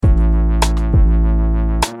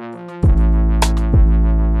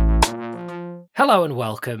Hello and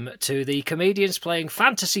welcome to the Comedians Playing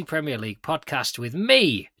Fantasy Premier League podcast with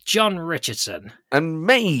me, John Richardson. And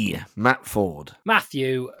me, Matt Ford.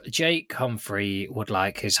 Matthew, Jake Humphrey would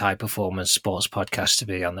like his high-performance sports podcast to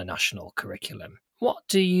be on the national curriculum. What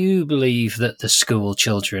do you believe that the school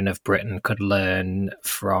children of Britain could learn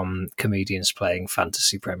from Comedians Playing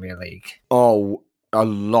Fantasy Premier League? Oh, a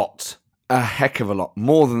lot. A heck of a lot.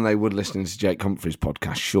 More than they would listening to Jake Humphrey's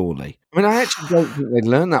podcast, surely. I mean, I actually don't think they'd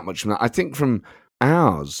learn that much from that. I think from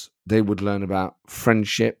ours, they would learn about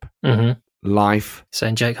friendship, life.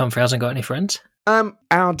 Saying Jake Humphrey hasn't got any friends?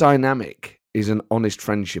 Our dynamic is an honest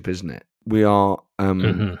friendship, isn't it? We are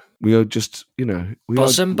just,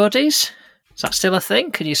 Bosom buddies? Is that still a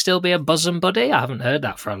thing? Can you still be a bosom buddy? I haven't heard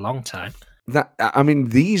that for a long time.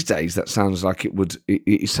 These days that sounds like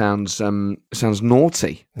it sounds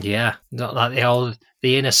naughty. Yeah, not like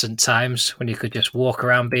the innocent times when you could just walk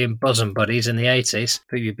around being bosom buddies in the 80s.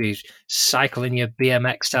 You'd be cycling your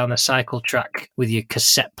BMX down the cycle track with your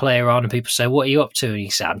cassette player on, and people say, "What are you up to?" And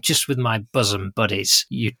you say, "I'm just with my bosom buddies,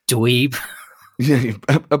 you dweeb." Yeah,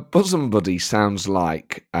 a bosom buddy sounds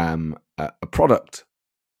like a product.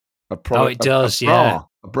 It does, a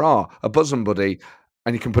bra, a bosom buddy.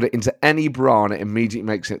 And you can put it into any bra and it immediately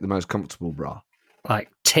makes it the most comfortable bra. Like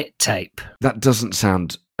tit tape. That doesn't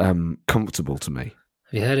sound comfortable to me.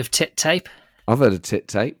 Have you heard of tit tape? I've heard of tit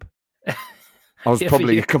tape. I was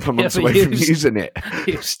probably a couple of months away from using it.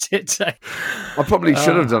 Used tit tape. I probably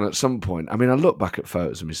should have done at some point. I mean, I look back at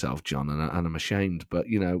photos of myself, John, and I'm ashamed. But,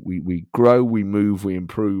 we grow, we move, we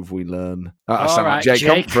improve, we learn. I sound like Jake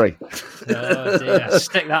Humphrey. Oh, dear.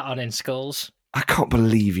 Stick that on in schools. I can't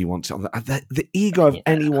believe he wants it on the ego of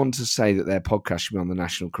anyone to say that their podcast should be on the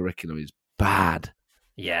national curriculum is bad.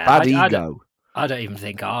 Yeah. Bad ego. I don't even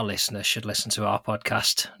think our listeners should listen to our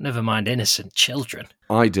podcast. Never mind innocent children.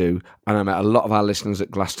 I do. And I met a lot of our listeners at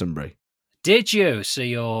Glastonbury. Did you? So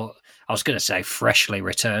you're, I was going to say freshly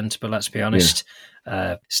returned, but let's be honest,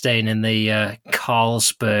 staying in the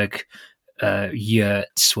Carlsberg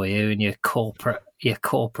yurts were you in your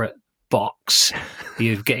corporate box.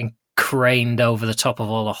 You're getting craned over the top of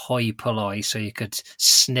all the hoi polloi so you could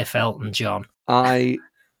sniff Elton John. I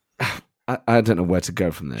don't know where to go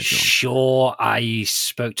from there, John. Sure, I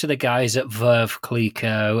spoke to the guys at Verve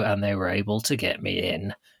Clico and they were able to get me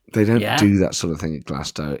in. They don't do that sort of thing at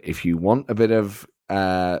Glasgow. If you want a bit of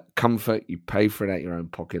comfort, you pay for it out your own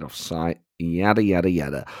pocket off site, yada, yada,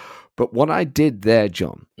 yada. But what I did there,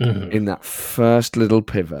 John, in that first little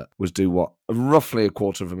pivot was do what roughly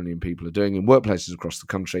 250,000 people are doing in workplaces across the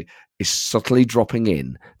country, is subtly dropping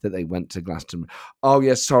in that they went to Glastonbury. Oh,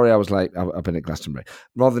 yes, sorry, I was late. I've been at Glastonbury.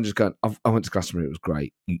 Rather than just going, I went to Glastonbury, it was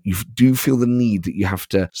great. You do feel the need that you have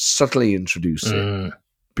to subtly introduce it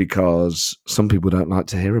because some people don't like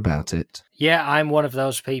to hear about it. Yeah, I'm one of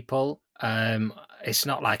those people. It's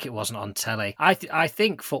not like it wasn't on telly. I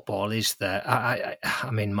think football is the.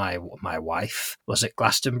 I mean, my wife was at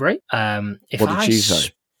Glastonbury. If What did she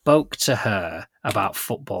say? Spoke to her about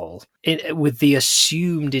football with the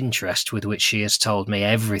assumed interest with which she has told me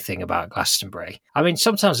everything about Glastonbury. I mean,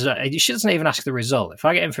 sometimes she doesn't even ask the result. If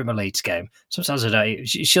I get in from a Leeds game, sometimes I don't.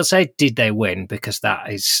 She'll say, "Did they win?" Because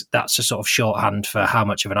that's a sort of shorthand for how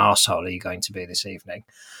much of an arsehole are you going to be this evening.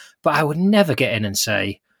 But I would never get in and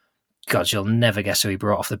say, God, you'll never guess who he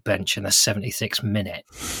brought off the bench in the 76th minute,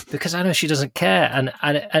 because I know she doesn't care. And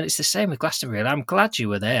it's the same with Glastonbury. I'm glad you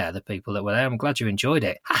were there, the people that were there. I'm glad you enjoyed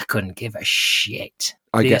it. I couldn't give a shit.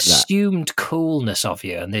 The assumed coolness of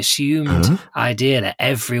you and the assumed idea that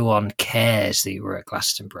everyone cares that you were at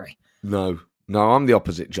Glastonbury. No, I'm the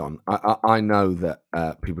opposite, John. I know that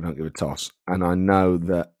people don't give a toss, and I know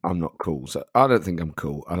that I'm not cool. So I don't think I'm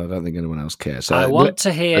cool, and I don't think anyone else cares. So I want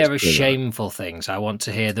to hear shameful things. I want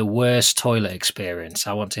to hear the worst toilet experience.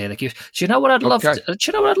 I want to hear the. Do you know what I'd love? Do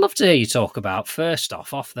you know what I'd love to hear you talk about? First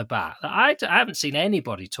off the bat, I haven't seen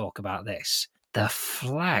anybody talk about this. The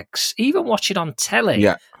flags. Even watching on telly,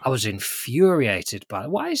 I was infuriated by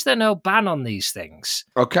it. Why is there no ban on these things?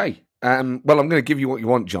 Okay. Well, I'm going to give you what you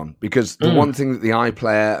want, John, because the one thing that the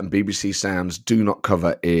iPlayer and BBC Sounds do not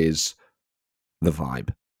cover is the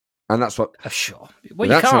vibe. And that's what... Sure. Well,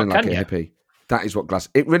 you can't, like a hippie. That is what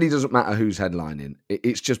It really doesn't matter who's headlining.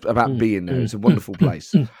 It's just about being there. It's a wonderful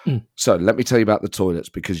place. So let me tell you about the toilets,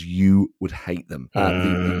 because you would hate them.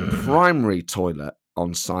 The primary toilet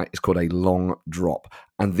on site is called a long drop.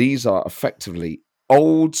 And these are effectively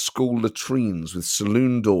old school latrines with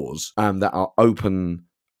saloon doors that are open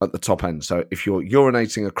at the top end. So if you're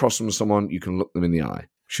urinating across from someone, you can look them in the eye.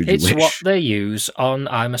 It's what they use on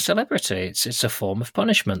I'm a Celebrity. It's a form of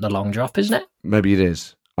punishment, the long drop, isn't it? Maybe it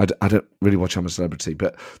is. I don't really watch I'm a Celebrity,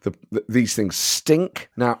 but these things stink.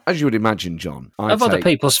 Now, as you would imagine, John, of other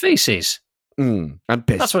people's feces. And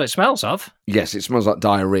piss. That's what it smells of. Yes, it smells like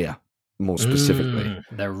diarrhea, more specifically.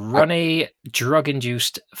 The runny,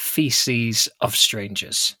 drug-induced feces of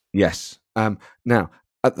strangers. Yes. Now,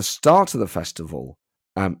 at the start of the festival,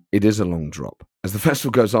 it is a long drop. As the festival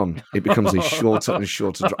goes on, it becomes a shorter and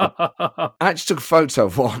shorter drop. I actually took a photo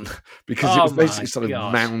of one because it was basically sort of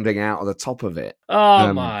mounding out of the top of it.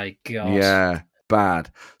 Oh, my God. Yeah, bad.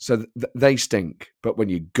 So they stink. But when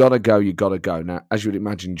you gotta go, you gotta go. Now, as you would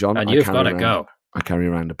imagine, John, and you've got to go. I carry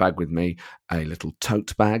around a bag with me, a little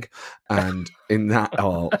tote bag, and in that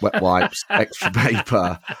are wet wipes, extra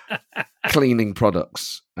paper, cleaning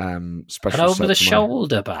products, special. And over the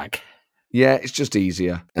shoulder bag. Yeah, it's just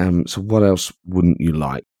easier. So what else wouldn't you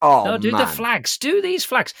like? Oh, no, do man. the flags. Do these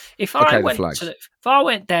flags. If I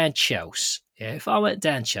went down Chelsea,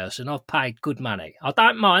 and I've paid good money, I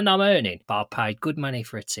don't mind, I'm earning, but I've paid good money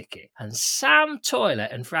for a ticket. And Sam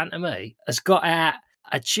Toilet in front of me has got out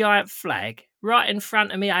a giant flag right in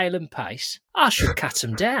front of me, Ailing Pace. I should cut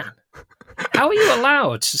him down. How are you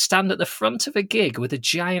allowed to stand at the front of a gig with a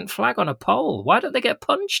giant flag on a pole? Why don't they get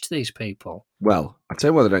punched, these people? Well, I'll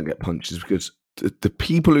tell you why they don't get punched is because the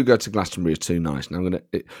people who go to Glastonbury are too nice. Now,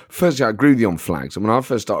 firstly, I agree with you on flags. And when I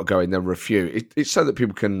first started going, there were a few. It's so that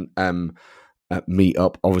people can meet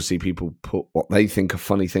up. Obviously, people put what they think are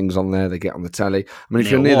funny things on there. They get on the telly. I mean,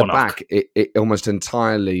 if you're near the back, it almost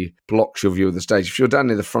entirely blocks your view of the stage. If you're down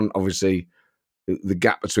near the front, obviously, the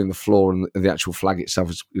gap between the floor and the actual flag itself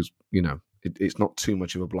is it's not too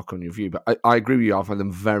much of a block on your view. But I agree with you. I find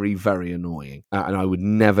them very, very annoying. And I would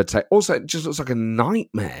never take... Also, it just looks like a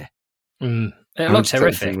nightmare. It looks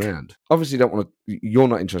horrific. Obviously, you're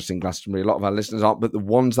not interested in Glastonbury. A lot of our listeners aren't. But the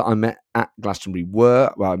ones that I met at Glastonbury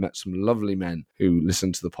were... Well, I met some lovely men who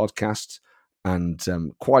listened to the podcast. And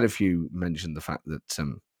quite a few mentioned the fact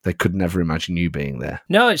that... they could never imagine you being there.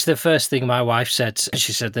 No, it's the first thing my wife said.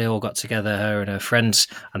 She said they all got together, her and her friends,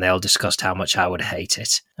 and they all discussed how much I would hate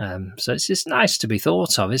it. So it's just nice to be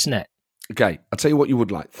thought of, isn't it? Okay, I'll tell you what you would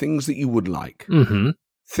like. Things that you would like. Mm-hmm.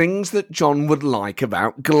 Things that John would like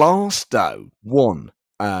about Glasgow. 1,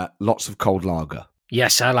 lots of cold lager.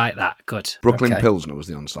 Yes, I like that. Good. Brooklyn Pilsner was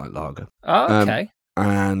the on-site lager. Oh, okay.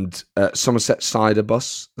 And Somerset cider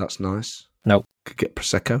bus. That's nice. Nope. Could get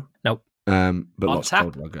Prosecco. Nope. But on lots tap.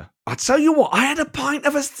 of cold lager. I tell you what, I had a pint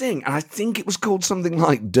of a thing, and I think it was called something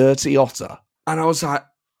like Dirty Otter. And I was like,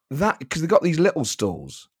 that, because they got these little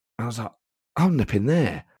stalls. And I was like, I'll nip in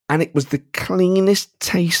there. And it was the cleanest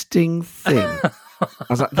tasting thing. I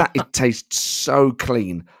was like, it tastes so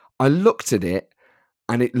clean. I looked at it,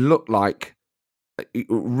 and it looked like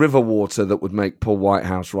river water that would make Paul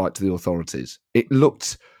Whitehouse write to the authorities. It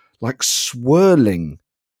looked like swirling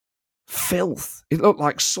filth. It looked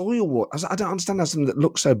like soil water. I don't understand how something that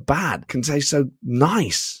looks so bad can taste so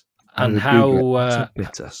nice. And how Otter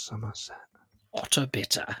bitter, Somerset. Otter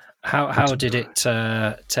bitter. How did it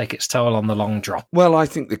take its toll on the long drop? Well, I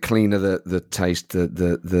think the cleaner the taste,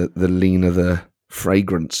 the leaner the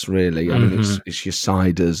fragrance. Really, I mean, it's your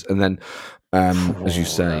ciders, and then as you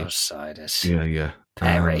say, those ciders. Yeah.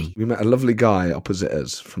 Perry. We met a lovely guy opposite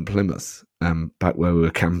us from Plymouth, back where we were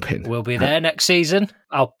camping. We'll be there next season.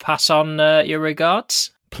 I'll pass on your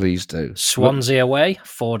regards. Please do. Swansea away,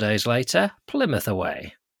 4 days later, Plymouth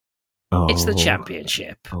away. Oh, it's the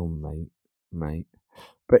championship. Oh, mate.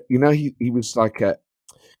 But, he was like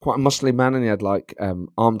quite a muscly man, and he had like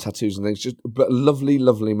arm tattoos and things, but a lovely,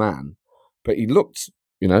 lovely man. But he looked...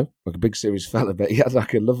 like a big serious fella, but he had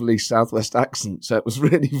like a lovely Southwest accent. So it was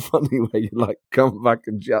really funny where you like come back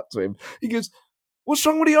and chat to him. He goes, "What's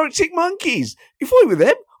wrong with the Arctic Monkeys? If I were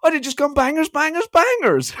them, I'd have just gone bangers, bangers,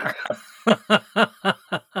 bangers."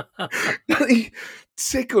 He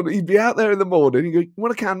tickled. He'd be out there in the morning. He'd go, "You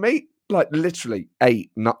want a can, mate?" Like literally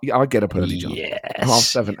 8. I get up early, John.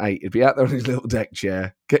 Yes. 7:30, 8. He'd be out there on his little deck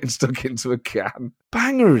chair, getting stuck into a can.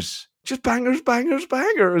 Bangers. Just bangers, bangers,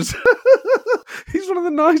 bangers. He's one of the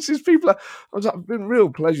nicest people. It's been a real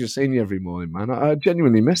pleasure seeing you every morning, man. I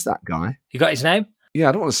genuinely miss that guy. You got his name? Yeah,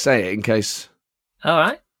 I don't want to say it in case. All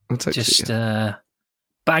right. I'll take just it,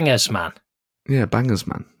 Bangers Man. Yeah, Bangers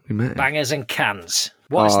Man. We met him. Bangers and Cans.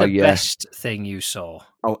 What's the best thing you saw?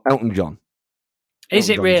 Oh, Elton John. Is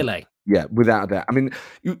it really? Yeah, without a doubt. I mean,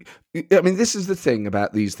 this is the thing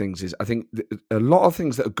about these things is I think a lot of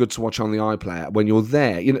things that are good to watch on the iPlayer when you're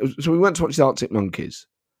there. So we went to watch the Arctic Monkeys.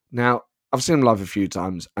 Now, I've seen them live a few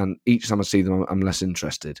times, and each time I see them, I'm less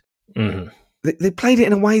interested. Mm-hmm. They played it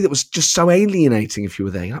in a way that was just so alienating if you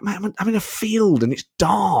were there. You're like, man, I'm in a field and it's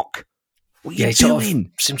dark. What are you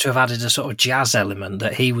doing? Seemed to have added a sort of jazz element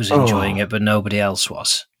that he was enjoying it, but nobody else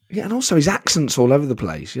was. Yeah, and also his accent's all over the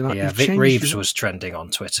place. You're like, yeah, Vic Reeves was trending on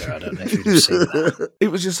Twitter. I don't know if you've seen that. It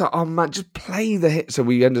was just like, oh man, just play the hit. So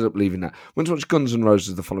we ended up leaving that. Went to watch Guns N'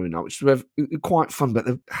 Roses the following night, which was quite fun, but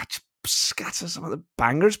they just scatter some of the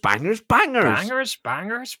bangers. Bangers.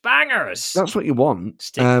 That's what you want.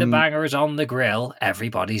 Stick the bangers on the grill.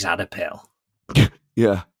 Everybody's had a pill.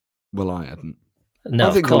 Yeah. Well, I hadn't. No,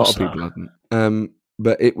 I think of course a lot of people hadn't.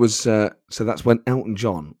 But it was, so that's when Elton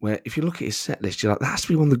John, where if you look at his set list, you're like, that has to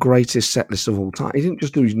be one of the greatest set lists of all time. He didn't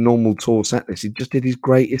just do his normal tour set list, he just did his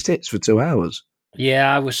greatest hits for 2 hours.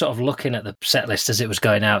 Yeah, I was sort of looking at the set list as it was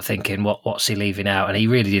going out, thinking, what's he leaving out? And he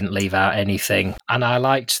really didn't leave out anything. And I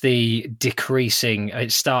liked the decreasing.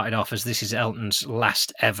 It started off as this is Elton's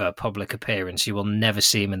last ever public appearance. You will never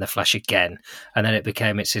see him in the flesh again. And then it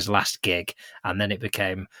became it's his last gig. And then it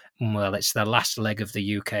became, well, it's the last leg of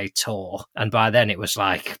the UK tour. And by the end, it was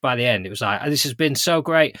like, this has been so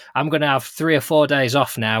great. I'm going to have 3 or 4 days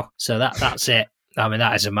off now. So that's it. I mean,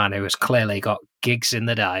 that is a man who has clearly got gigs in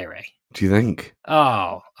the diary. Do you think?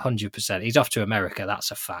 Oh, 100%. He's off to America.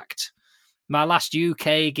 That's a fact. My last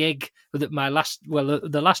UK gig, the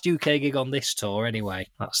last UK gig on this tour anyway.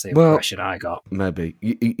 That's the impression I got. Maybe.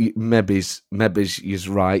 Maybe's is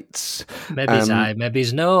right. Maybe's aye,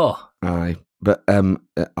 maybe's no. Aye. But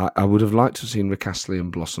I would have liked to have seen Rick Astley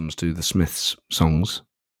and Blossoms do the Smiths songs.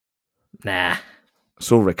 Nah. I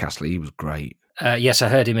saw Rick Astley. He was great. Yes, I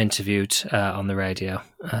heard him interviewed on the radio.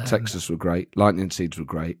 Texas were great. Lightning Seeds were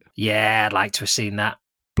great. Yeah, I'd like to have seen that.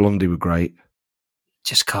 Blondie were great.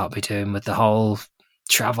 Just can't be doing with the whole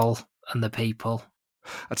travel and the people.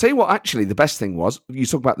 I'll tell you what, actually, the best thing was, you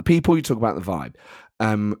talk about the people, you talk about the vibe.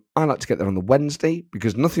 I like to get there on the Wednesday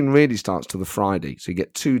because nothing really starts till the Friday. So you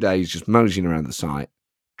get 2 days just moseying around the site,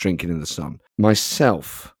 drinking in the sun.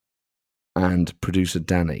 Myself and producer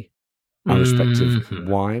Danny, our respective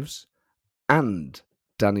wives, and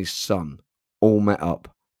Danny's son all met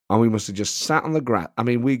up, and we must have just sat on the grass. I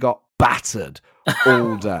mean, we got battered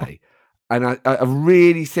all day, and I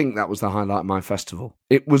really think that was the highlight of my festival.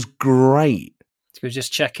 It was great. Should we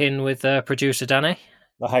just check in with producer Danny?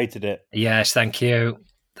 I hated it. Yes, thank you.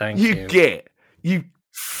 Thank you. You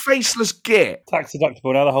faceless git. Tax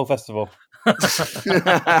deductible now the whole festival.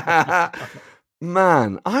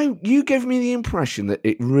 Man, you gave me the impression that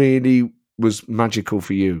it really was magical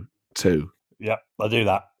for you too. Yeah, I do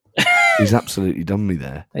that. He's absolutely done me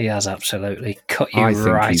there. He has absolutely cut you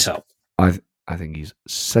right up. I think he's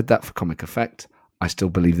said that for comic effect. I still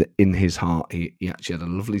believe that in his heart, he actually had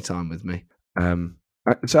a lovely time with me.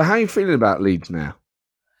 So how are you feeling about Leeds now?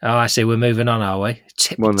 Oh, I see. We're moving on, are we?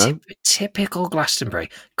 Typical Glastonbury.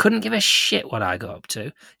 Couldn't give a shit what I got up to.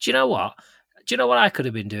 Do you know what? Do you know what I could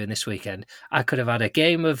have been doing this weekend? I could have had a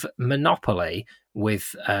game of Monopoly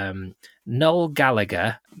with Noel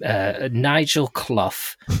Gallagher, Nigel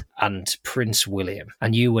Clough, and Prince William.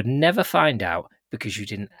 And you would never find out because you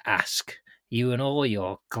didn't ask. You and all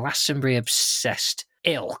your Glastonbury-obsessed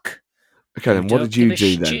ilk. Okay, then what did you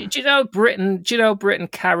do then? Do you know Britain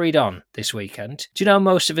carried on this weekend? Do you know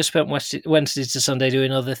most of us spent Wednesday to Sunday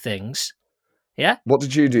doing other things? Yeah? What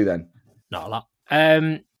did you do then? Not a lot.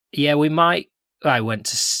 Yeah, we might. I went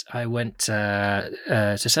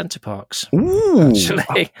to Centre Parks. Ooh,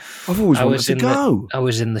 actually, I've always wanted to go. I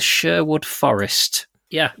was in the Sherwood Forest.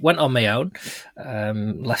 Yeah, went on my own.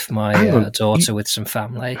 Left my daughter with some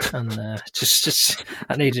family, and just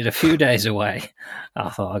I needed a few days away. I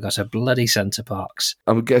thought I got a bloody Centre Parks.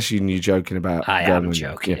 I'm guessing you're joking about. I am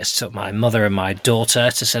joking. Yes, took my mother and my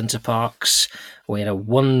daughter to Centre Parks. We had a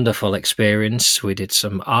wonderful experience. We did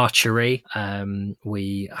some archery.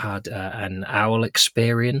 We had an owl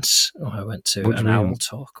experience. I went to an owl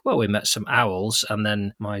talk. Well, we met some owls, and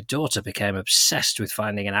then my daughter became obsessed with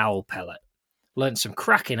finding an owl pellet. Learned some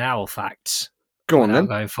cracking owl facts. Go on then.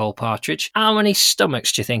 Going full partridge. How many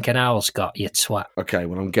stomachs do you think an owl's got, you twat? Okay,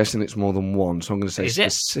 well, I'm guessing it's more than one, so I'm going to say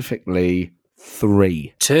specifically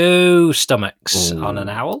 3. 2 stomachs on an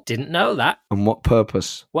owl. Didn't know that. And what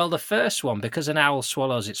purpose? Well, the first one, because an owl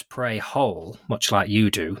swallows its prey whole, much like you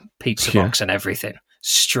do, pizza box and everything,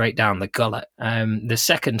 straight down the gullet. The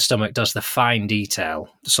second stomach does the fine detail,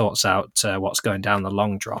 sorts out what's going down the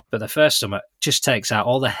long drop. But the first stomach just takes out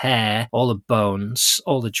all the hair, all the bones,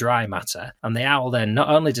 all the dry matter. And the owl then, not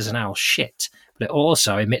only does an owl shit, but it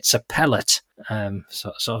also emits a pellet.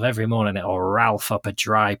 So sort of every morning it'll ralph up a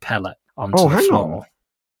dry pellet onto the floor. On.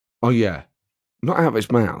 Oh, yeah. Not out of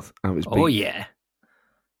its mouth, out of its beak. Oh, yeah.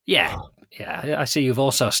 Yeah. Yeah. I see you've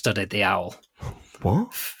also studied the owl.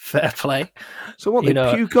 What? Fair play. So what, they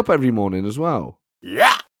puke up every morning as well?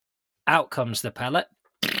 Yeah. Out comes the pellet.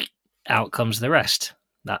 out comes the rest.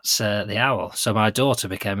 That's the owl. So my daughter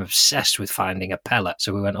became obsessed with finding a pellet.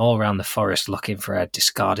 So we went all around the forest looking for a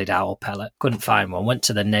discarded owl pellet. Couldn't find one. Went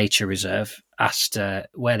to the nature reserve. Asked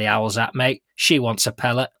where the owl's at, mate. She wants a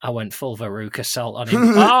pellet. I went full Veruca salt on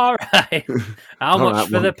him. All right. How much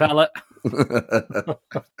for the pellet?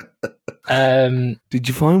 Did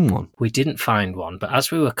you find one? We didn't find one. But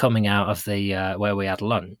as we were coming out of the where we had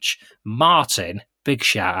lunch, Martin... Big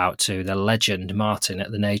shout out to the legend Martin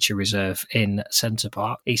at the Nature Reserve in Centre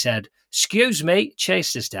Park. He said, "Excuse me,"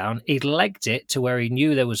 chased us down. He'd legged it to where he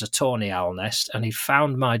knew there was a tawny owl nest, and he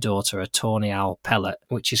found my daughter a tawny owl pellet,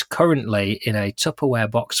 which is currently in a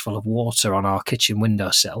Tupperware box full of water on our kitchen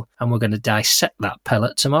windowsill. And we're going to dissect that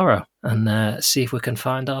pellet tomorrow and see if we can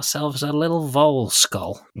find ourselves a little vole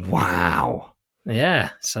skull. Wow. Yeah,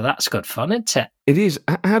 so that's good fun, isn't it? It is.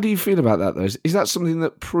 How do you feel about that, though? Is that something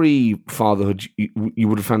that pre-fatherhood you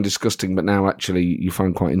would have found disgusting, but now actually you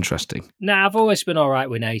find quite interesting? Nah, I've always been all right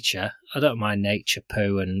with nature. I don't mind nature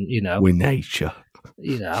poo and, With nature.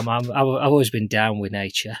 I've always been down with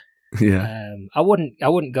nature. Yeah. I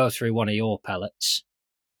wouldn't go through one of your pellets.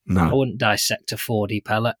 No. I wouldn't dissect a 4D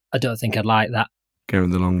pellet. I don't think I'd like that. Going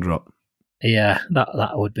the long drop. Yeah,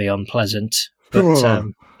 that would be unpleasant. But...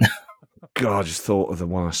 God, I just thought of the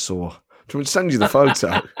one I saw. Do you want me to send you the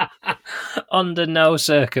photo? Under no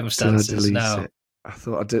circumstances, no. It? I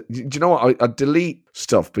thought I did. Do you know what? I delete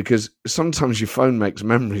stuff because sometimes your phone makes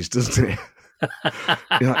memories, doesn't it?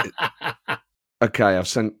 Okay, I'm going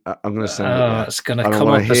to send it. Oh, it's going to come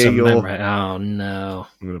up as a memory. Oh, no.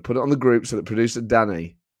 I'm going to put it on the group so that producer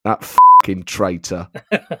Danny, that fucking traitor,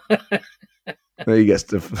 there he gets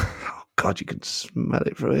to... Oh, God, you can smell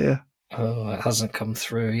it from here. Oh, it hasn't come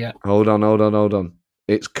through yet. Hold on.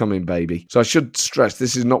 It's coming, baby. So I should stress,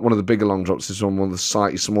 this is not one of the bigger long drops. This is one of the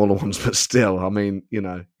slightly smaller ones, but still, I mean,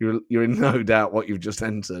 you're in no doubt what you've just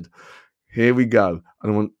entered. Here we go.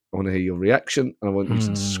 And I want to hear your reaction, and I want you to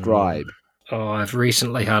describe. Oh, I've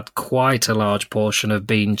recently had quite a large portion of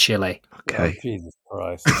bean chili. Okay. Oh, Jesus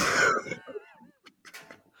Christ.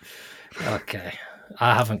 Okay.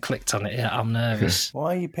 I haven't clicked on it yet. I'm nervous.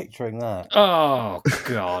 Why are you picturing that? Oh,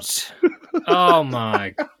 God. Oh,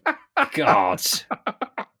 my God.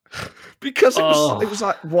 Because it was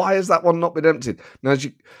like, why has that one not been emptied? Now, as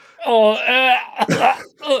you... I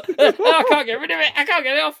can't get rid of it. I can't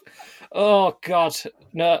get it off. Oh, God.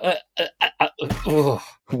 No. Oh,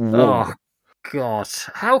 God.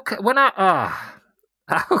 How could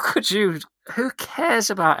you... Who cares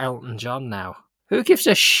about Elton John now? Who gives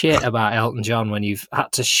a shit about Elton John when you've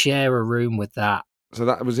had to share a room with that? So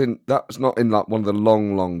that was not in like one of the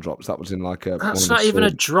long drops. That was in like a... That's not even a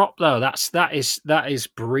drop, though. That is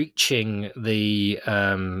breaching the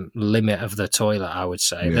limit of the toilet, I would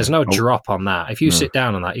say. Yeah. There's no drop on that. If you sit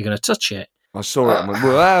down on that, you're going to touch it. I saw it and went,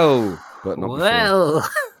 well, but not before.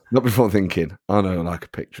 Not before thinking, I know, like a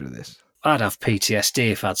picture of this. I'd have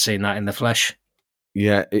PTSD if I'd seen that in the flesh.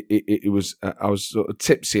 Yeah, it was. I was sort of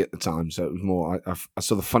tipsy at the time, so it was more. I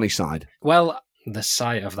saw the funny side. Well, the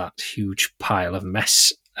sight of that huge pile of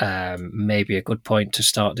mess may be a good point to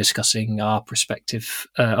start discussing our prospective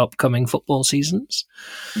upcoming football seasons.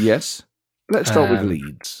 Yes, let's start with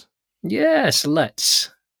Leeds. Yes,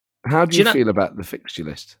 let's. How do you feel about the fixture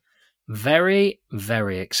list? Very,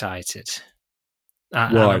 very excited.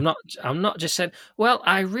 Why? I'm not just saying. Well,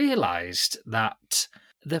 I realised that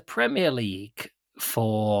the Premier League,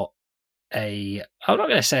 for I'm not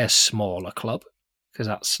going to say a smaller club, because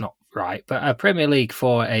that's not right, but a Premier League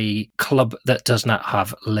for a club that does not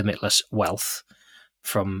have limitless wealth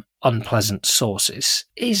from unpleasant sources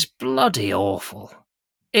is bloody awful.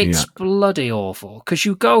 It's bloody awful, because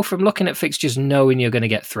you go from looking at fixtures knowing you're going to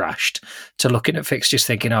get thrashed to looking at fixtures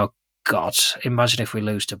thinking, oh, God, imagine if we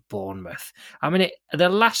lose to Bournemouth. I mean, the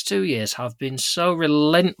last 2 years have been so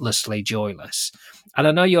relentlessly joyless. And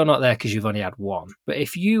I know you're not there because you've only had one. But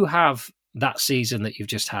if you have that season that you've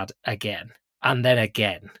just had again, and then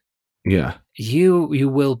again, you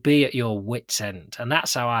will be at your wit's end. And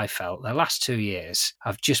that's how I felt. The last 2 years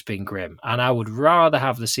have just been grim. And I would rather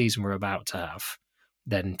have the season we're about to have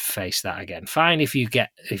than face that again. Fine if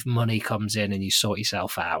money comes in and you sort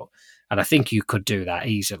yourself out. And I think you could do that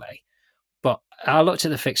easily. But I looked at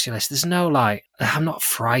the fixture list. There's no I'm not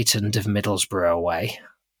frightened of Middlesbrough away.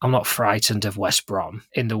 I'm not frightened of West Brom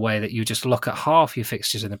in the way that you just look at half your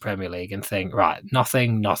fixtures in the Premier League and think, right,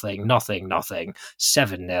 nothing, 7-0,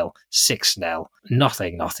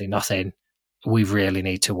 6-0, nothing. We really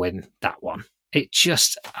need to win that one.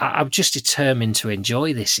 I'm just determined to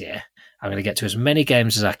enjoy this year. I'm going to get to as many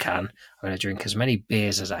games as I can. I'm going to drink as many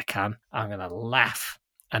beers as I can. I'm going to laugh.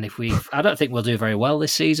 And I don't think we'll do very well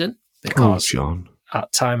this season. Because John.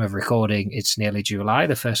 at time of recording, it's nearly July.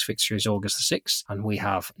 The first fixture is August the 6th, and we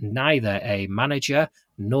have neither a manager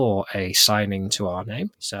nor a signing to our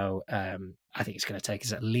name. So I think it's going to take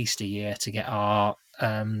us at least a year to get our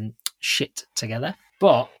shit together.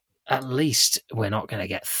 But at least we're not going to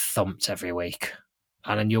get thumped every week.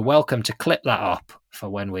 And then you're welcome to clip that up for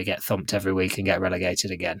when we get thumped every week and get relegated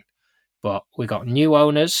again. But we got new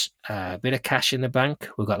owners, a bit of cash in the bank.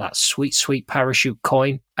 We've got that sweet, sweet parachute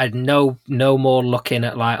coin. And no more looking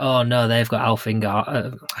at like, oh no, they've got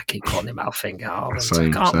Alfingar. I keep calling him Alfingar. I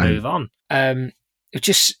can't move on.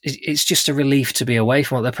 It's just a relief to be away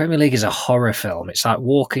from it. The Premier League is a horror film. It's like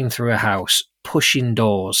walking through a house, pushing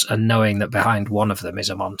doors, and knowing that behind one of them is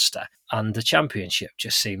a monster. And the Championship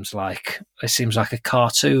just seems like a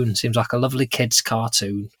cartoon. Seems like a lovely kids'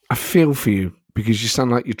 cartoon. I feel for you because you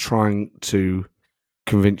sound like you're trying to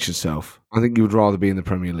convince yourself. I think you would rather be in the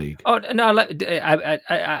Premier League. Oh no! And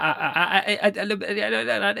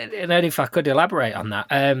if I could elaborate on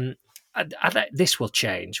that. This will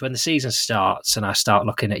change when the season starts and I start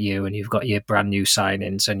looking at you and you've got your brand new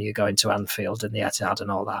signings and you're going to Anfield and the Etihad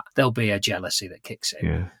and all that. There'll be a jealousy that kicks in.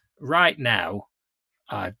 Yeah. Right now,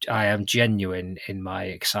 I am genuine in my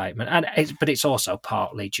excitement, but it's also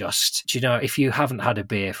partly just, if you haven't had a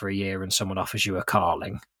beer for a year and someone offers you a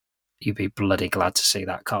Carling, you'd be bloody glad to see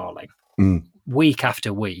that Carling. Week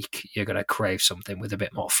after week, you're going to crave something with a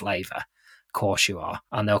bit more flavour. Of course you are.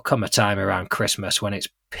 And there'll come a time around Christmas when it's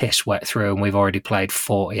piss wet through and we've already played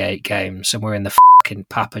 48 games and we're in the fucking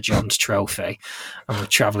Papa John's trophy and we're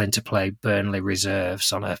travelling to play Burnley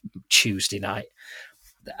reserves on a Tuesday night.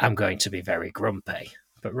 I'm going to be very grumpy.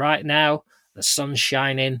 But right now, the sun's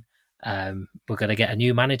shining. We're going to get a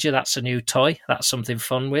new manager. That's a new toy. That's something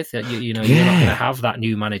fun with. You're not going to have that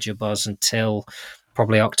new manager buzz until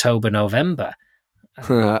probably October, November.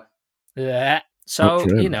 So,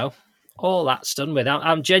 all that's done with.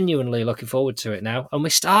 I'm genuinely looking forward to it now. And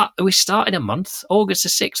we start in a month, August the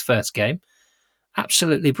 6th, first game.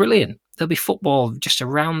 Absolutely brilliant. There'll be football just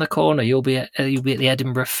around the corner. You'll be at the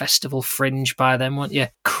Edinburgh Festival Fringe by then, won't you?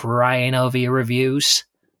 Crying over your reviews.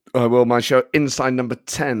 Well, my show Inside Number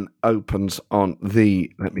 10 opens on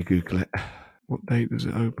let me Google it. What date does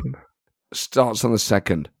it open? Starts on the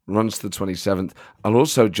 2nd, runs to the 27th. I'll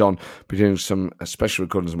also, John, be doing some special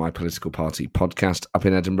recordings of my political party podcast up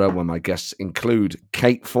in Edinburgh, where my guests include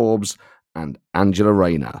Kate Forbes and Angela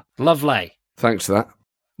Rayner. Lovely. Thanks for that.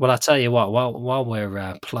 Well, I'll tell you what, while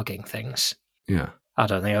we're plugging things, I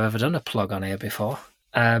don't think I've ever done a plug on here before.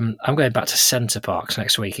 I'm going back to Centre Parks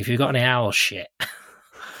next week. If you've got any owl shit.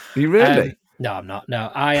 Are you really? No, I'm not. No,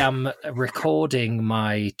 I am recording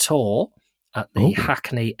my tour at the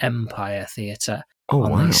Hackney Empire Theatre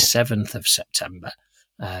on the 7th of September.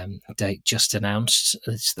 Date just announced.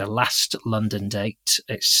 It's the last London date.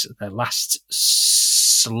 It's the last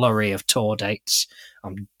slurry of tour dates.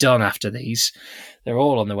 I'm done after these. They're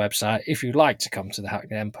all on the website. If you'd like to come to the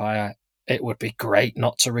Hackney Empire, it would be great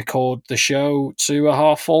not to record the show to a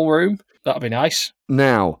half-full room. That'd be nice.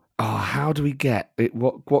 Now, how do we get it?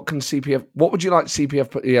 What can CPF? What would you like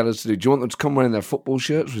CPF yellows to do? Do you want them to come wearing their football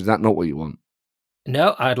shirts, or is that not what you want?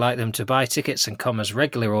 No, I'd like them to buy tickets and come as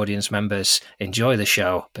regular audience members, enjoy the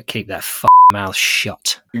show, but keep their mouth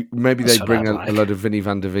shut. Maybe they bring a load of Vinnie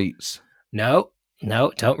van der Veets. No,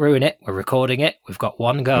 don't ruin it. We're recording it. We've got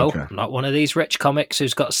one go. Okay. I'm not one of these rich comics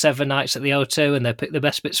who's got 7 nights at the O2 and they pick the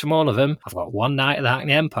best bits from all of them. I've got one night at the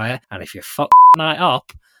Hackney Empire, and if you fuck night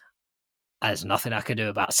up, there's nothing I can do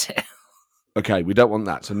about it. Okay, we don't want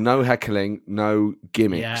that. So no heckling, no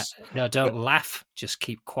gimmicks. Yeah, no, don't laugh. Just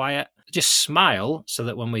keep quiet. Just smile so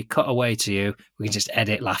that when we cut away to you, we can just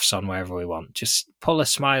edit laughs on wherever we want. Just pull a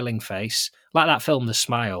smiling face. Like that film, The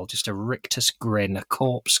Smile, just a rictus grin, a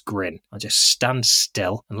corpse grin. I'll just stand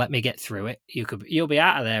still and let me get through it. You'll be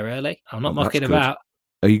out of there early. I'm not mucking about.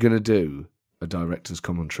 Are you going to do a director's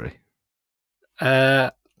commentary?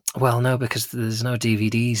 Well, no, because there's no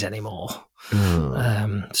DVDs anymore.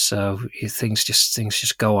 So things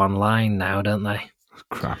just go online now, don't they? That's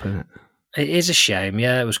crap, isn't it? It is a shame.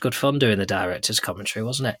 Yeah, it was good fun doing the director's commentary,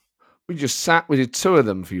 wasn't it? We did 2 of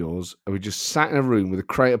them for yours, and we just sat in a room with a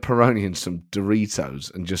crate of Peroni and some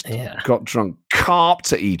Doritos and just got drunk,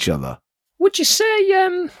 carped at each other. Would you say,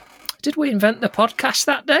 did we invent the podcast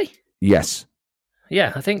that day? Yes.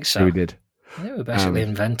 Yeah, I think so. Yeah, we did. I think we basically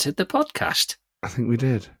invented the podcast. I think we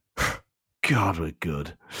did. God, we're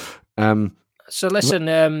good. So listen,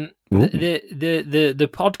 the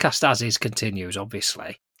podcast as is continues,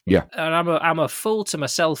 obviously. Yeah. And I'm a fool to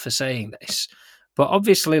myself for saying this, but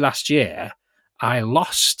obviously last year I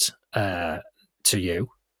lost to you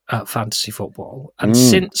at fantasy football. And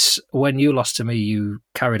since when you lost to me, you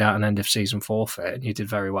carried out an end of season forfeit and you did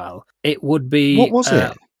very well. It would be... What was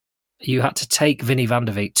it? You had to take Vinnie van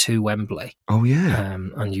der Beek to Wembley. Oh, yeah.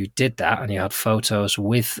 And you did that, and you had photos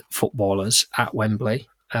with footballers at Wembley.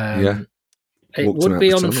 It would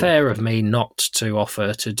be unfair of me not to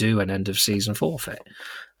offer to do an end of season forfeit.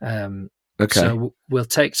 Okay. So we'll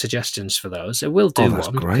take suggestions for those. I will do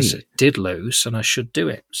one because it did lose, and I should do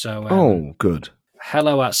it. So good.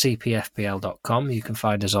 hello@cpfpl.com. You can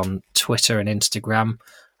find us on Twitter and Instagram.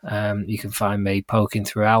 You can find me poking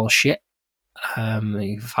through owl shit.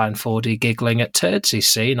 You can find 4D giggling at turds he's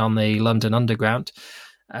seen on the London Underground.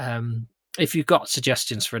 If you've got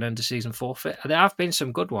suggestions for an end of season forfeit, there have been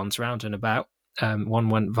some good ones round and about. One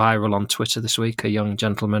went viral on Twitter this week, a young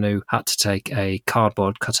gentleman who had to take a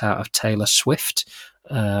cardboard cutout of Taylor Swift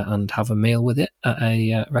and have a meal with it at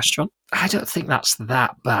a restaurant. I don't think that's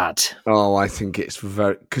that bad. Oh, I think it's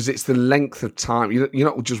because it's the length of time. You're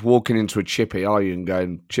not just walking into a chippy, are you, and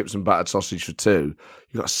going chips and battered sausage for two.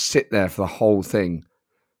 You've got to sit there for the whole thing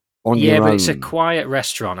on your own. Yeah, but it's a quiet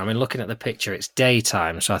restaurant. I mean, looking at the picture, it's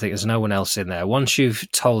daytime, so I think there's no one else in there. Once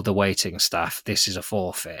you've told the waiting staff this is a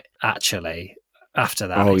forfeit, actually, after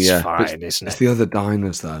that, it's fine, isn't it? It's the other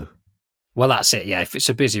diners, though. Well, that's it, yeah, if it's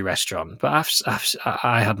a busy restaurant. But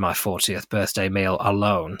I had my 40th birthday meal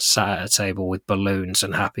alone, sat at a table with balloons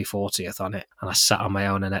and happy 40th on it. And I sat on my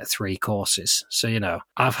own and ate 3 courses. So,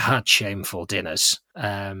 I've had shameful dinners.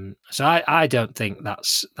 So I don't think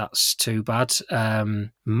that's too bad.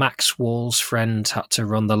 Max Wall's friend had to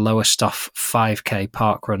run the lowest off 5K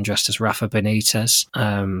park run dressed as Rafa Benitez.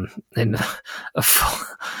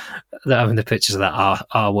 The pictures of that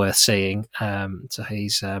are worth seeing. So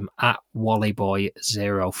he's at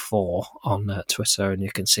Wallyboy04 on Twitter, and you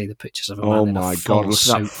can see the pictures of him. Oh my God! Look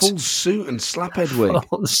at that full suit and slaphead wig.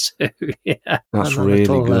 Full suit, yeah. That's really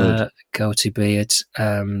good. Goatee beard.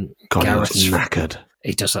 God, Gareth he's knackered.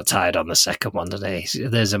 He does look tired on the second one today.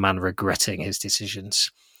 There's a man regretting his decisions.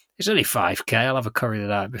 It's only 5K. I'll have a curry the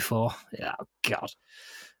night before. Yeah, God.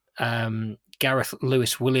 Gareth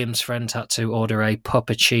Lewis Williams' friend had to order a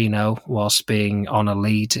puppuccino whilst being on a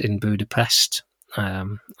lead in Budapest.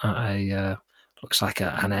 Looks like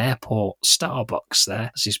an airport Starbucks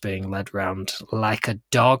there as he's being led round like a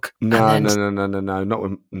dog. No.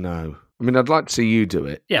 No. I mean, I'd like to see you do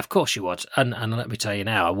it. Yeah, of course you would. And let me tell you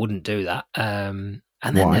now, I wouldn't do that.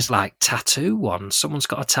 And then there's like tattoo ones. Someone's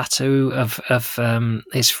got a tattoo of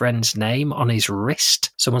his friend's name on his wrist.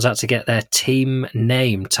 Someone's had to get their team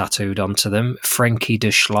name tattooed onto them. Frankie de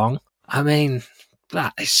Schlong. I mean,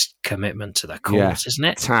 that is commitment to the cause, isn't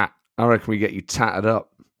it? Tat. I reckon we get you tatted up.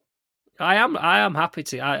 I am happy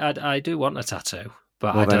to. I do want a tattoo,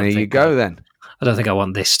 but well, then here you go. Then I don't think I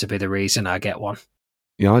want this to be the reason I get one.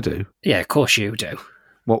 Yeah, I do. Yeah, of course you do.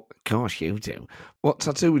 Well, of course you do. What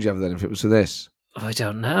tattoo would you have then if it was for this? I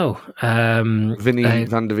don't know. Vinnie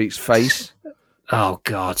van der Beek's face. Oh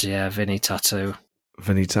God, yeah, Vinnie tattoo.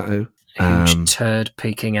 Vinnie tattoo. Huge turd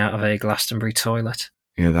peeking out of a Glastonbury toilet.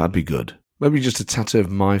 Yeah, that'd be good. Maybe just a tattoo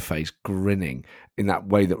of my face grinning in that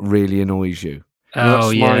way that really annoys you. That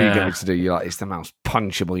smile you're going to do, you're like, it's the most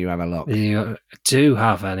punchable you ever look. You do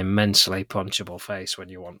have an immensely punchable face when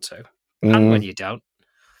you want to. And when you don't.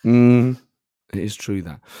 It is true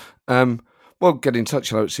that. Well, get in touch.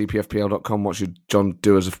 Hello at cpfpl.com. What should John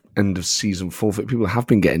do as an end of season forfeit? People have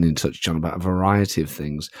been getting in touch, John, about a variety of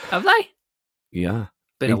things. Have they? Yeah.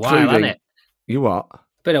 Been a while, hasn't it? You what?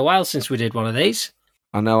 Been a while since we did one of these.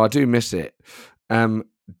 I know, I do miss it.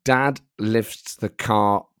 Dad lifts the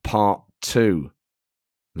car part 2.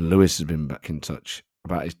 Lewis has been back in touch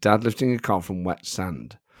about his dad lifting a car from wet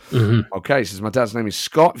sand. Mm-hmm. Okay, he says, my dad's name is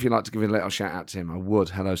Scott. If you'd like to give a little shout out to him, I would.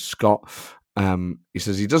 Hello, Scott. He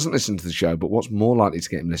says he doesn't listen to the show, but what's more likely to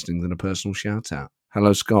get him listening than a personal shout out?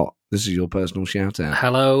 Hello, Scott. This is your personal shout out.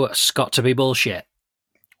 Hello, Scott to be bullshit.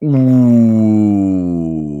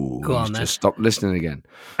 Ooh. Go on, then. Just stop listening again.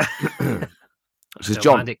 Says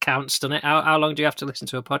John. Mind it counts, doesn't it? How long do you have to listen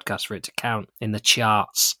to a podcast for it to count in the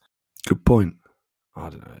charts? Good point. I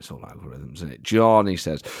don't know, it's all algorithms, isn't it? Johnny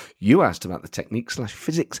says, you asked about the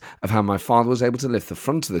technique/physics of how my father was able to lift the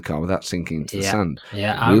front of the car without sinking into the sand.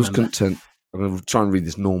 Yeah, Wheels couldn't turn. I'm going to try and read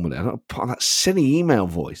this normally. I don't know, part of that silly email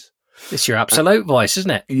voice. It's your absolute voice,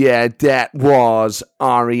 isn't it? Yeah, that was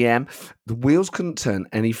REM. The wheels couldn't turn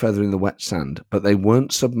any further in the wet sand, but they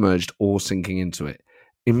weren't submerged or sinking into it.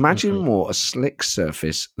 Imagine more a slick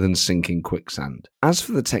surface than sinking quicksand. As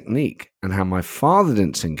for the technique and how my father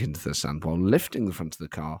didn't sink into the sand while lifting the front of the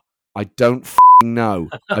car, I don't know.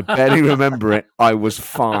 I barely remember it. I was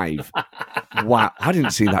 5. Wow, I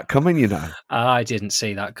didn't see that coming, you know. I didn't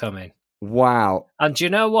see that coming. Wow. And do you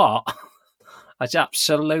know what? It's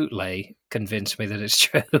absolutely convinced me that it's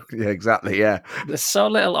true. Yeah, exactly, yeah. There's so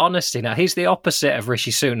little honesty now. He's the opposite of Rishi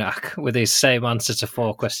Sunak with his same answer to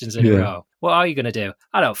 4 questions in a row. What are you going to do?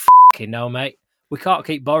 I don't fucking know, mate. We can't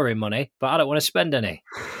keep borrowing money, but I don't want to spend any.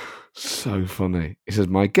 So funny. He says,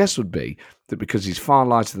 my guess would be that because he's far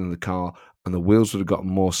lighter than the car and the wheels would have gotten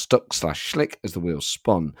more stuck/slick as the wheels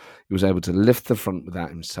spun, he was able to lift the front without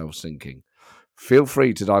himself sinking. Feel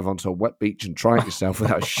free to dive onto a wet beach and try it yourself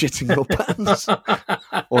without shitting your pants.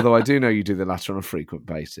 Although I do know you do the latter on a frequent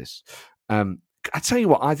basis. I tell you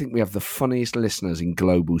what, I think we have the funniest listeners in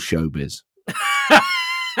global showbiz.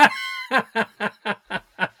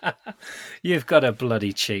 You've got a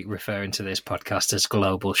bloody cheek referring to this podcast as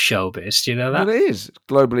global showbiz. Do you know that? Well, it is. It's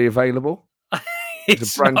globally available.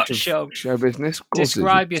 It's a branch not of show business.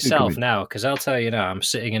 Describe yourself now, because I'll tell you now, I'm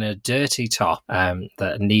sitting in a dirty top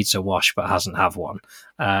that needs a wash but hasn't have one.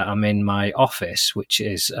 I'm in my office, which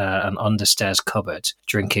is an understairs cupboard,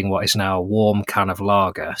 drinking what is now a warm can of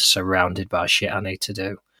lager, surrounded by shit I need to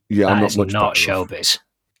do. Yeah, that I'm is not showbiz.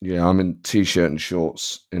 Yeah, I'm in t-shirt and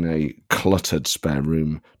shorts in a cluttered spare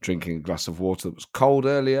room, drinking a glass of water that was cold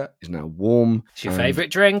earlier, is now warm. It's your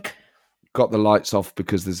favourite drink? Got the lights off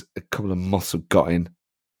because there's a couple of moths have got in,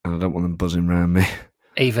 and I don't want them buzzing around me.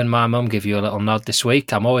 Even my mum gave you a little nod this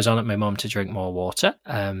week. I'm always on at my mum to drink more water.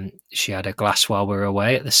 She had a glass while we were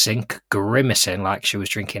away at the sink, grimacing like she was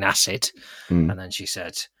drinking acid. And then she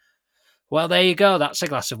said, well, there you go. That's a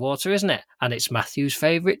glass of water, isn't it? And it's Matthew's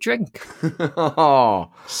favourite drink. Oh.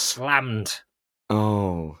 Slammed.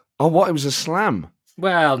 Oh, what? It was a slam.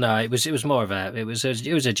 Well, no, it was more of a it was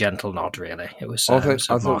a gentle nod, really. It was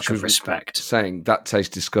a mark of respect. Saying that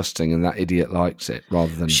tastes disgusting and that idiot likes it,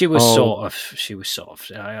 rather than she was sort of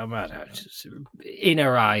in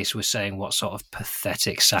her eyes was saying what sort of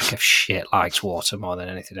pathetic sack of shit likes water more than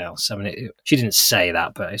anything else. I mean, she didn't say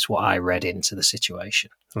that, but it's what I read into the situation.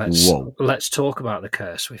 Let's talk about the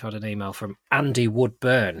curse. We've had an email from Andy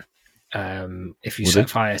Woodburn. If you set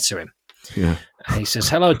fire to him, yeah, he says,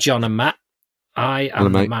 "Hello, John and Matt. I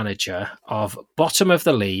am the manager of bottom of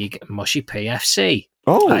the league Mushy PFC.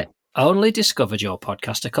 I only discovered your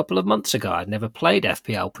podcast a couple of months ago. I'd never played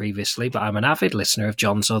FPL previously, but I'm an avid listener of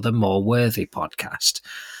John's other more worthy podcast.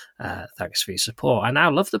 Thanks for your support. I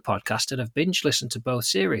now love the podcast and have binge listened to both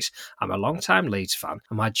series. I'm a long-time Leeds fan,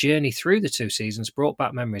 and my journey through the 2 seasons brought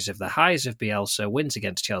back memories of the highs of Bielsa, wins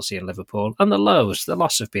against Chelsea and Liverpool, and the lows, the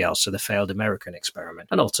loss of Bielsa, the failed American experiment,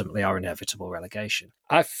 and ultimately our inevitable relegation.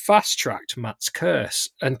 I fast-tracked Matt's curse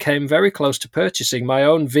and came very close to purchasing my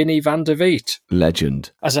own Vinny van der Veet.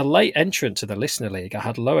 Legend. As a late entrant to the Listener League, I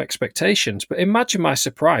had low expectations, but imagine my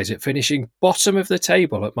surprise at finishing bottom of the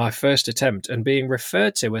table at my first attempt and being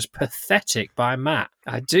referred to as pathetic by Matt.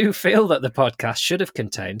 I do feel that the podcast should have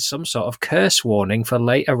contained some sort of curse warning for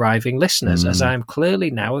late arriving listeners, as I am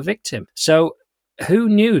clearly now a victim. So, who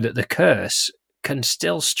knew that the curse can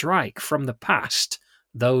still strike from the past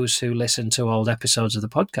those who listen to old episodes of the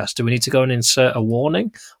podcast? Do we need to go and insert a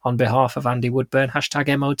warning on behalf of Andy Woodburn,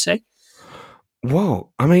 #MOT?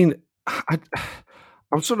 Well, I mean,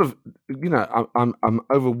 I'm sort of, I'm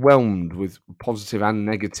overwhelmed with positive and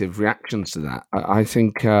negative reactions to that. I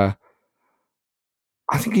think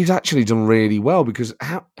he's actually done really well, because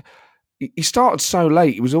he started so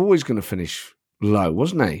late. He was always going to finish low,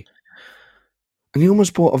 wasn't he? And he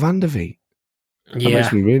almost bought a Van der Veet. That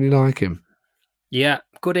makes me really like him. Yeah,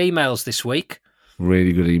 good emails this week.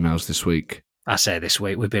 Really good emails this week. I say this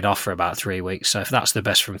week. We've been off for about 3 weeks, so if that's the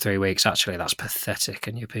best from 3 weeks, actually, that's pathetic,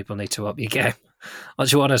 and you people need to up your game. What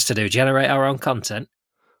do you want us to do? Generate our own content?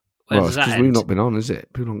 Well, it's because we've not been on, is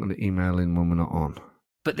it? People aren't going to email in when we're not on.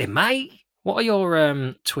 But they might. What are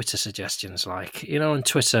your Twitter suggestions like? On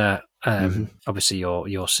Twitter, obviously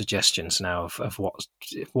your suggestions now of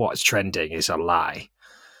what's trending is a lie.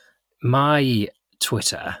 My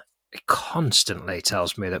Twitter constantly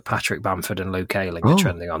tells me that Patrick Bamford and Luke Ayling are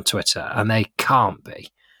trending on Twitter, and they can't be.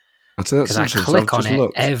 Because I click on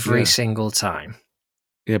it every single time.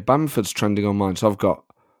 Yeah, Bamford's trending on mine. So I've got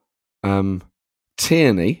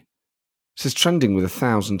Tierney. It says trending with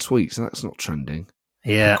 1,000 tweets. That's not trending.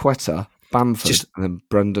 Yeah. Quetta, Bamford, and then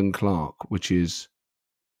Brendan Clark, which is...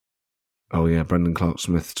 Oh, yeah, Brendan Clark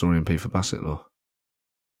Smith, Tory MP for Bassetlaw.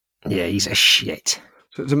 Yeah, he's a shit.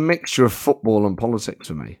 So it's a mixture of football and politics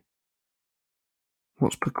for me.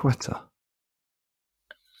 What's Paqueta?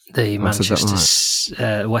 The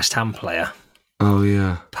Manchester West Ham player. Oh,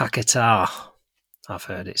 yeah. Paqueta, I've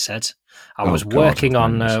heard it said. I was working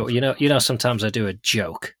on... sometimes I do a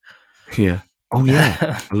joke. Yeah. Oh,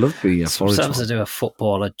 yeah. I love the sometimes I do a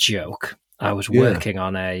footballer joke. I was working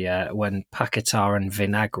on when Paquetá and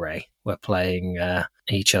Vinagre were playing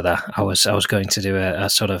each other. I was going to do a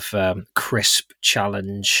sort of crisp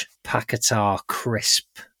challenge. Paquetá, crisp,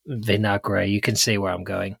 Vinagre. You can see where I'm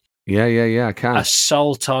going. Yeah, I can.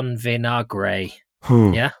 Assault on Vinagre.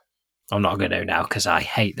 Yeah? I'm not going to now because I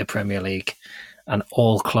hate the Premier League and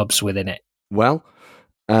all clubs within it. Well,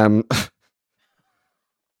 are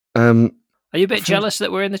you a bit jealous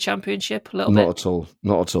that we're in the Championship? A little bit? Not at all.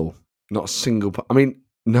 Not at all. Not a single... I mean,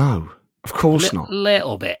 no. Of course not.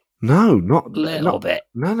 Little bit. No, not... Little bit.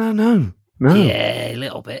 No. Yeah, a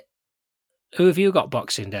little bit. Who have you got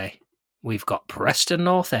Boxing Day? We've got Preston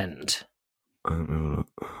North End.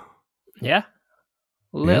 Yeah?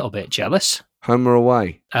 A little bit jealous. Home or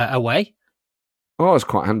away? Away. Oh, it's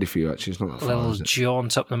quite handy for you, actually. It's not that far, little is it?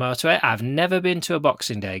 jaunt up the motorway. I've never been to a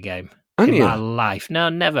Boxing Day game Haven't in you? my life. No,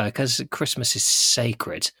 never, because Christmas is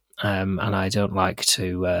sacred, and I don't like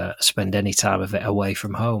to spend any time of it away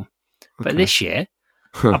from home. Okay. But this year,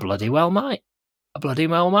 I bloody well might.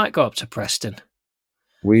 Go up to Preston.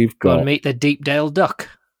 We've got... Go and meet the Deepdale Duck.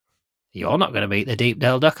 You're not going to meet the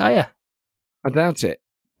Deepdale Duck, are you? I doubt it.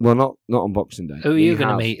 Well, not on Boxing Day. Who are you going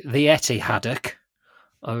to meet? The Etty Haddock?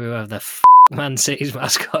 Or whoever the Man City's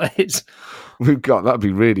mascot is? That'd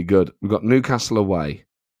be really good. We've got Newcastle away.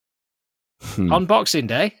 On Boxing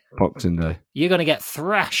Day? Boxing Day. You're going to get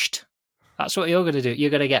thrashed. That's what you're going to do. You're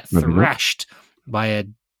going to get thrashed by a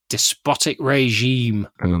despotic regime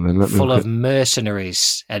full of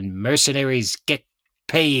mercenaries, and mercenaries get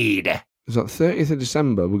paid. It's like 30th of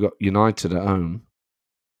December, we've got United at home.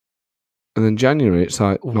 And then January, it's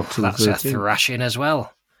like not till the 13th. That's a thrashing as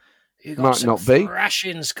well. You got might not be.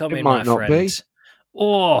 Thrashings coming, it might my not friends. Be.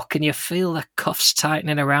 Oh, can you feel the cuffs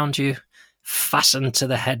tightening around you, fastened to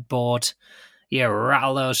the headboard? You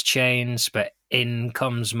rattle those chains, but in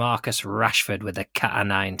comes Marcus Rashford with a cat o'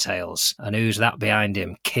 nine tails. And who's that behind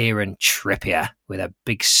him? Kieran Trippier with a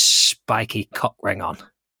big spiky cock ring on.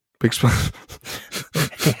 Big spiky.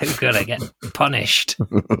 You're going to get punished.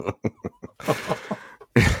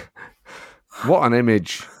 What an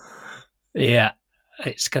image. Yeah,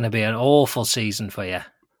 it's going to be an awful season for you.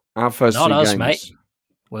 Our first Not three us, games, mate.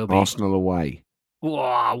 We'll be Arsenal away.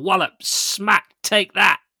 Whoa, wallop, smack, take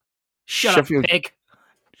that. Shut up, pig.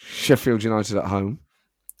 Sheffield United at home.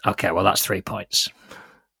 Okay, well, that's 3 points.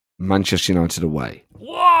 Manchester United away.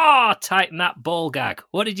 Whoa, tighten that ball gag.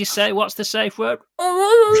 What did you say? What's the safe word?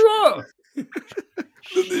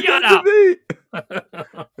 Shut up.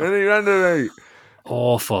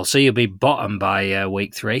 Awful. So you'll be bottom by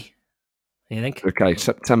week 3, you think? Okay,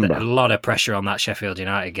 September. A lot of pressure on that Sheffield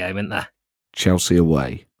United game, isn't there? Chelsea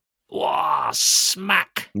away. Whoa,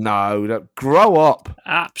 smack. No, grow up.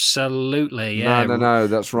 Absolutely, yeah. No,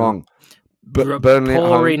 that's wrong. Burnley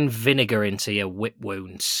pouring vinegar into your whip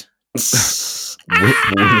wounds. Whip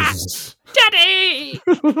wounds. Daddy!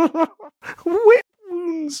 Whip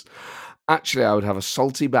wounds. Actually, I would have a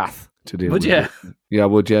salty bath to deal with. Would you? Yeah, I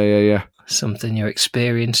would, yeah. Something you're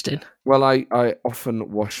experienced in? Well, I often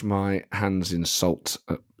wash my hands in salt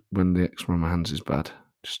when the eczema on my hands is bad.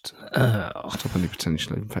 Just to stop any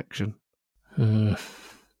potential infection.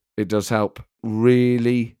 It does help.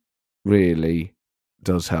 Really, really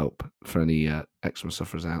does help for any eczema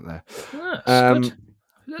sufferers out there. Good.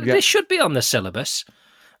 This should be on the syllabus.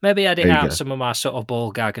 Maybe edit out some of my sort of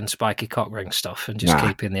ball gag and spiky cock ring stuff and just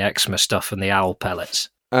keep in the eczema stuff and the owl pellets.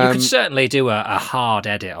 You could certainly do a hard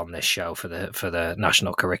edit on this show for the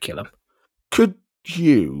national curriculum. Could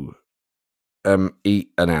you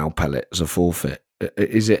eat an owl pellet as a forfeit?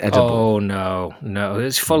 Is it edible? Oh, no.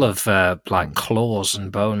 It's full of claws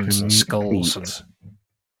and bones and skulls.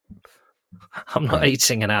 I'm not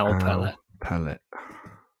eating an owl pellet.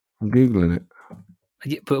 I'm Googling it.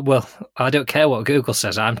 But, well, I don't care what Google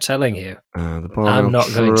says. I'm telling you. I'm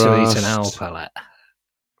not going to eat an owl pellet.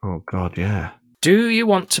 Oh, God, yeah. Do you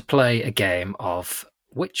want to play a game of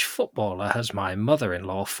which footballer has my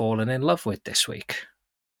mother-in-law fallen in love with this week?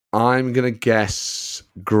 I'm going to guess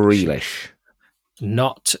Grealish.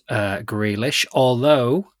 Not Grealish,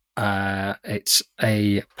 although it's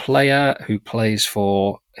a player who plays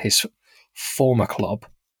for his former club.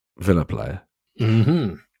 Villa player.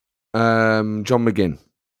 Mm-hmm. John McGinn.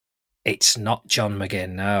 It's not John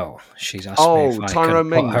McGinn, no. She's asked me if I Tyrone can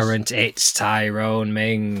Mings. put her into... It's Tyrone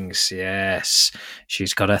Mings, yes.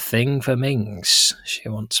 She's got a thing for Mings. She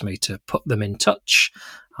wants me to put them in touch.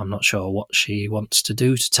 I'm not sure what she wants to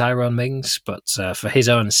do to Tyrone Mings, but for his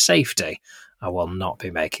own safety, I will not be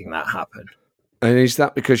making that happen. And is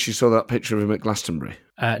that because she saw that picture of him at Glastonbury?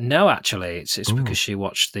 No, actually, it's because she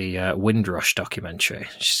watched the Windrush documentary.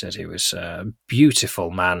 She said he was a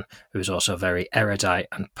beautiful man who was also very erudite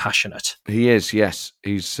and passionate. He is, yes.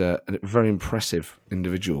 He's a very impressive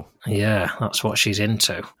individual. Yeah, that's what she's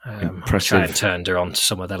into. Impressive. Try and turned her on to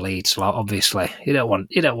some of the leads. Like, obviously, you don't want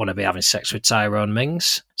to be having sex with Tyrone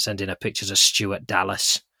Mings, sending her pictures of Stuart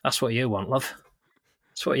Dallas. That's what you want, love.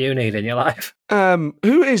 That's what you need in your life.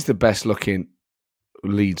 Who is the best looking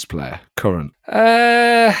Leeds player current?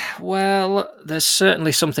 Well, there's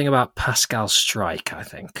certainly something about Pascal Strike, I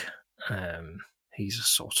think. He's a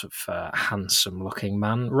sort of handsome looking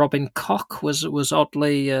man. Robin Koch was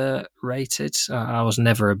oddly rated. I was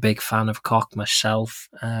never a big fan of Koch myself.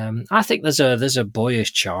 I think there's a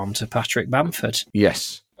boyish charm to Patrick Bamford.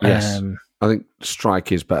 Yes. I think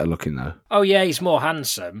Strike is better looking though. Oh yeah, he's more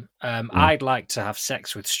handsome. I'd like to have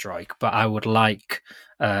sex with Strike, but I would like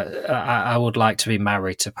to be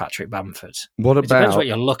married to Patrick Bamford. What about? It depends what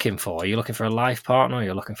you're looking for. Are you looking for a life partner, or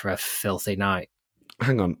you're looking for a filthy night?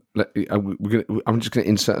 Hang on, I'm just going to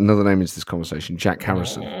insert another name into this conversation. Jack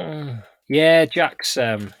Harrison. Yeah, Jack's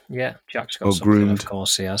got something. Groomed. Of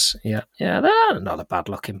course, he has. Yeah, they're not a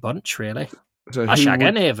bad-looking bunch, really. So I shag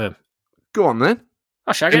any of them. Go on then.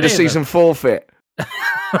 I shag In any the of them. season forfeit.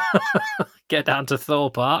 Get down to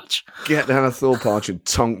Thorpe Arch. Get down to Thorpe Arch and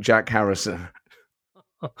tonk Jack Harrison.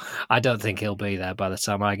 I don't think he'll be there by the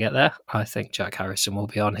time I get there. I think Jack Harrison will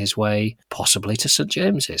be on his way, possibly to St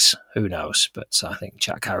James's. Who knows? But I think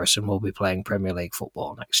Jack Harrison will be playing Premier League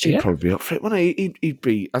football next year. He'd probably be up for it, wouldn't he? He'd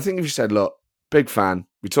be. I think if you said, "Look, big fan,"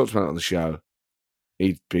 we talked about it on the show.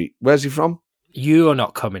 He'd be. Where's he from? You're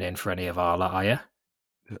not coming in for any of our lot, are you?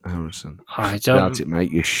 Harrison. I don't. Doubt it,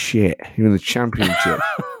 mate. You're shit. You're in the Championship.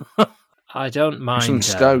 I don't mind. He's from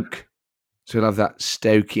Stoke. So he'll have that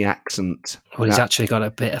Stokey accent. Well, he's actually got a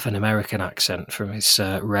bit of an American accent from his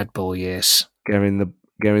Red Bull years. Getting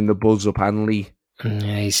the buzz up, Hanley.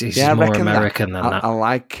 Yeah, he's more American than that. I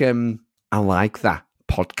like that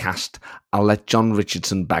podcast. I'll let John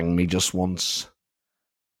Richardson bang me just once,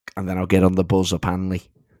 and then I'll get on the buzz up, Hanley.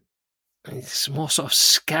 It's more sort of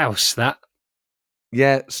scouse, that.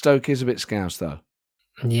 Yeah, Stoke is a bit scouse though.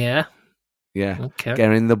 Yeah. Yeah, okay.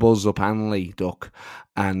 Getting the buzz up, Hanley, duck,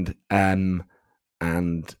 and I'll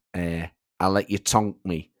let you tonk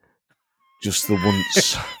me just the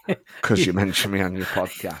once because you mentioned me on your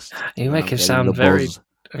podcast. You make him sound very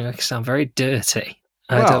dirty.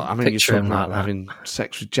 I mean, you're talking about having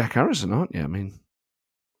sex with Jack Harrison, aren't you? I mean,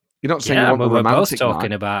 you're not saying you want the romantic. We're both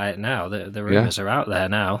talking about it now. The rumours are out there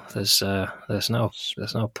now. There's no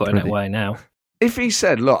putting it away now. If he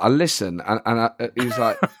said, "Look, I listen," and he's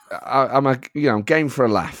like, I'm game for a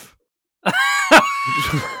laugh."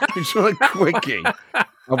 Just want a quickie.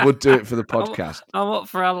 I would do it for the podcast. I'm up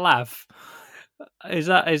for a laugh. Is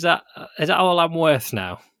that all I'm worth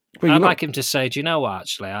now? Well, I'd like him to say, "Do you know what?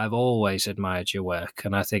 Actually, I've always admired your work,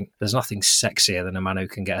 and I think there's nothing sexier than a man who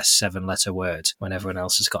can get a 7-letter word when everyone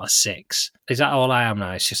else has got a 6." Is that all I am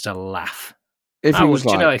now? It's just a laugh. If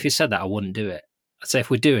you said that, I wouldn't do it. I'd say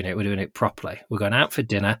if we're doing it properly. We're going out for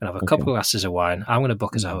dinner and have a couple of glasses of wine. I'm going to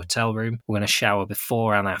book us a hotel room. We're going to shower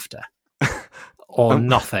before and after. Or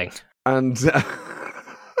nothing. And,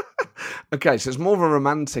 okay, so it's more of a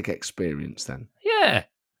romantic experience then. Yeah.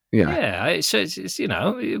 It's you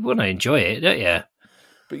want to enjoy it, don't you?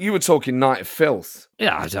 But you were talking night of filth.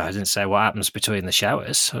 Yeah, I didn't say what happens between the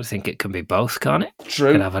showers. I think it can be both, can't it? True.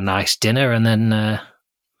 You can have a nice dinner and then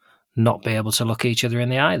not be able to look each other in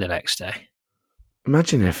the eye the next day.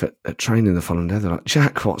 Imagine if at training the following day they're like,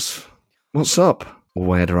 "Jack, what's up?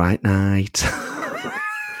 We had a right night."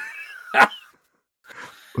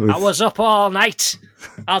 I was up all night.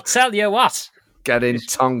 I'll tell you what. Getting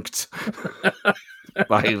tonked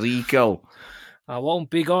by Rico. I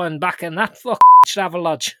won't be going back in that travel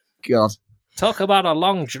lodge. God. Talk about a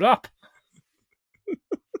long drop.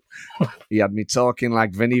 He had me talking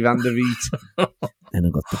like Vinnie van der Veet. Then I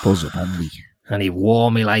got the buzz up, hadn't he? And he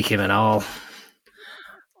wore me like him and all.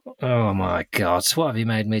 Oh my God, what have you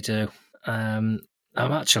made me do? I'm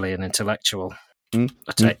actually an intellectual. I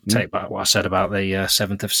take back what I said about the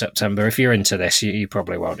 7th of September. If you're into this, you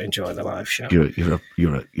probably won't enjoy the live show. You're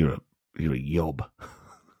a yob.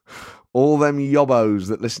 All them yobbos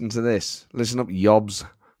that listen to this, listen up, yobs.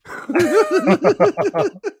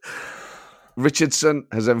 Richardson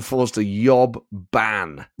has enforced a yob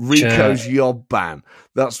ban. Rico's yob ban.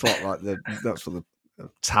 That's what the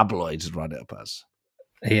tabloids would write it up as.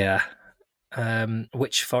 Yeah.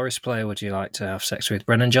 Which Forest player would you like to have sex with?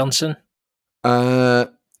 Brennan Johnson?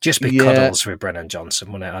 Just be cuddles with Brennan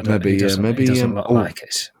Johnson, wouldn't it? He doesn't look like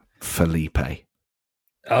it. Felipe.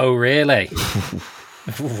 Oh, really?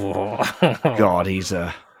 God, he's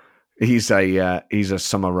a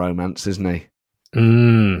summer romance, isn't he?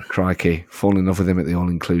 Crikey, fall in love with him at the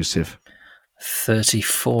all-inclusive.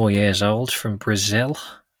 34 years old from Brazil.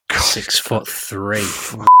 God,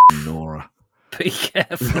 6'3". Nora. Be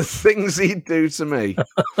careful. The things he'd do to me.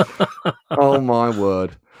 Oh, my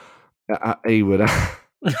word. He would.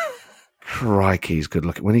 Crikey, he's good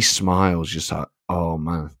looking. When he smiles, just like, oh,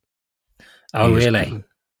 man. Oh, really?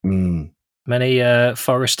 Many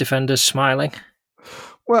Forest defenders smiling?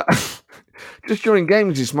 Well, just during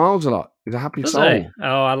games, he smiles a lot. He's a happy soul. He?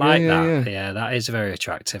 Oh, I like that. Yeah, that is very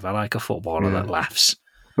attractive. I like a footballer that laughs.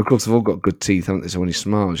 Of course, they've all got good teeth, haven't they? So when he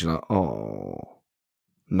smiles, you're like, oh,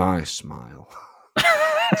 nice smile.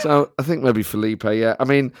 So I think maybe Felipe, yeah. I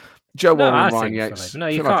mean, Joe Warren and Ryan Yates. No,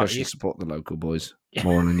 I feel like I should support the local boys,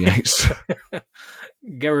 Warren and Yates.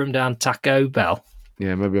 Get them down Taco Bell.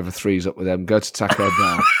 Yeah, maybe have a threes up with them. Go to Taco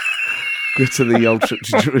Bell. Go to the old trip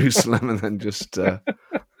to Jerusalem and then just the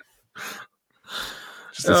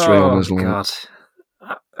three on us long.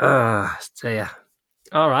 God. Dear.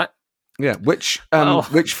 All right. Yeah. Which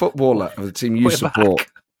footballer of the team you support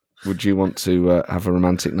would you want to have a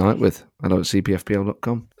romantic night with? Hello at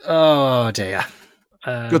cpfpl.com. Oh, dear.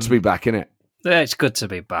 Good to be back, innit? Yeah, it's good to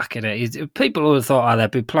be back, innit? People would have thought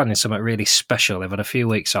they'd be planning something really special. They've had a few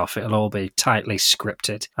weeks off. It'll all be tightly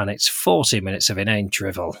scripted. And it's 40 minutes of inane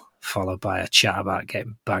drivel, followed by a chat about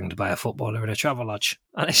getting banged by a footballer in a travel lodge.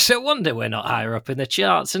 And it's no wonder we're not higher up in the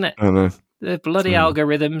charts, isn't it? I know. The bloody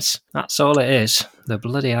algorithms. That's all it is. The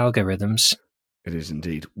bloody algorithms. It is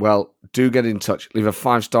indeed. Well, do get in touch. Leave a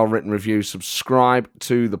 5-star written review. Subscribe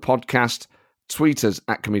to the podcast. Tweet us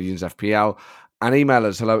at ComediansFPL. And email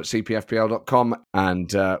us hello at cpfpl.com.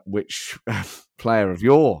 And which player of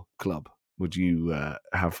your club would you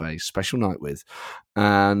have a special night with?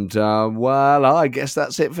 And, well, I guess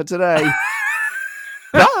that's it for today.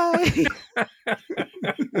 Bye.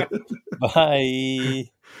 Bye.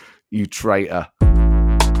 You traitor.